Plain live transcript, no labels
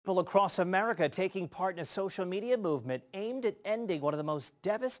People across America taking part in a social media movement aimed at ending one of the most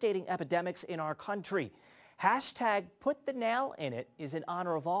devastating epidemics in our country. Hashtag Put the Nail in It is in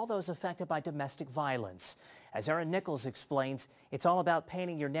honor of all those affected by domestic violence. As Erin Nichols explains, it's all about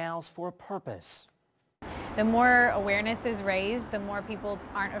painting your nails for a purpose. The more awareness is raised, the more people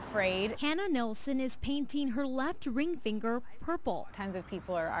aren't afraid. Hannah Nelson is painting her left ring finger purple. Tons of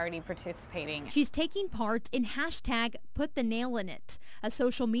people are already participating. She's taking part in hashtag Put the Nail in It, a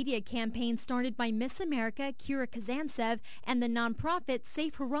social media campaign started by Miss America Kira Kazantsev and the nonprofit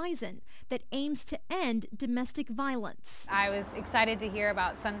Safe Horizon that aims to end domestic violence. I was excited to hear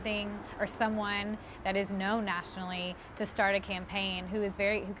about something or someone that is known nationally to start a campaign who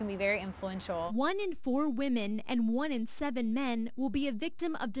can be very influential. 1 in 4 women and 1 in 7 men will be a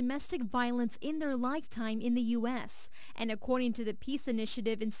victim of domestic violence in their lifetime in the U.S. And according to the Peace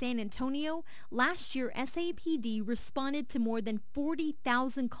Initiative in San Antonio, last year SAPD responded to more than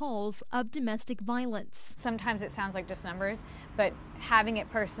 40,000 calls of domestic violence. Sometimes it sounds like just numbers, but having it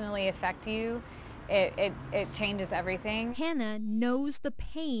personally affect you, it changes everything. Hannah knows the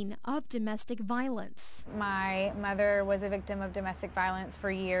pain of domestic violence. My mother was a victim of domestic violence for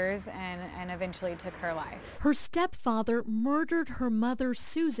years and eventually took her life. Her stepfather murdered her mother,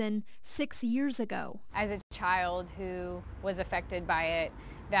 Susan, 6 years ago. As a child who was affected by it,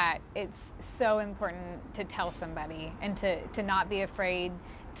 that it's so important to tell somebody and to not be afraid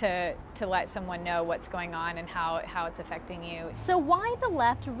to let someone know what's going on and how it's affecting you. So why the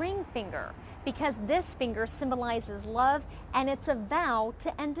left ring finger? Because this finger symbolizes love and it's a vow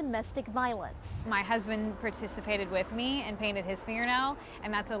to end domestic violence. My husband participated with me and painted his fingernail,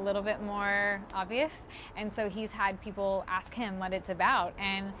 and that's a little bit more obvious. And so he's had people ask him what it's about,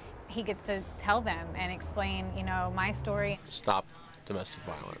 and he gets to tell them and explain, my story. Stop domestic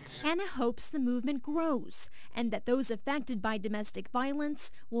violence. Hannah hopes the movement grows and that those affected by domestic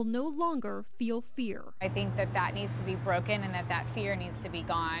violence will no longer feel fear. I think that needs to be broken and that fear needs to be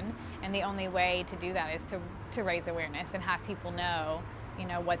gone. And the only way to do that is to raise awareness and have people know,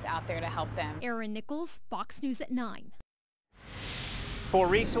 what's out there to help them. Erin Nichols, Fox News at 9. For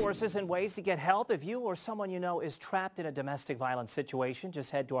resources and ways to get help, if you or someone you know is trapped in a domestic violence situation,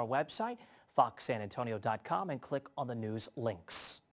 just head to our website, foxsanantonio.com, and click on the news links.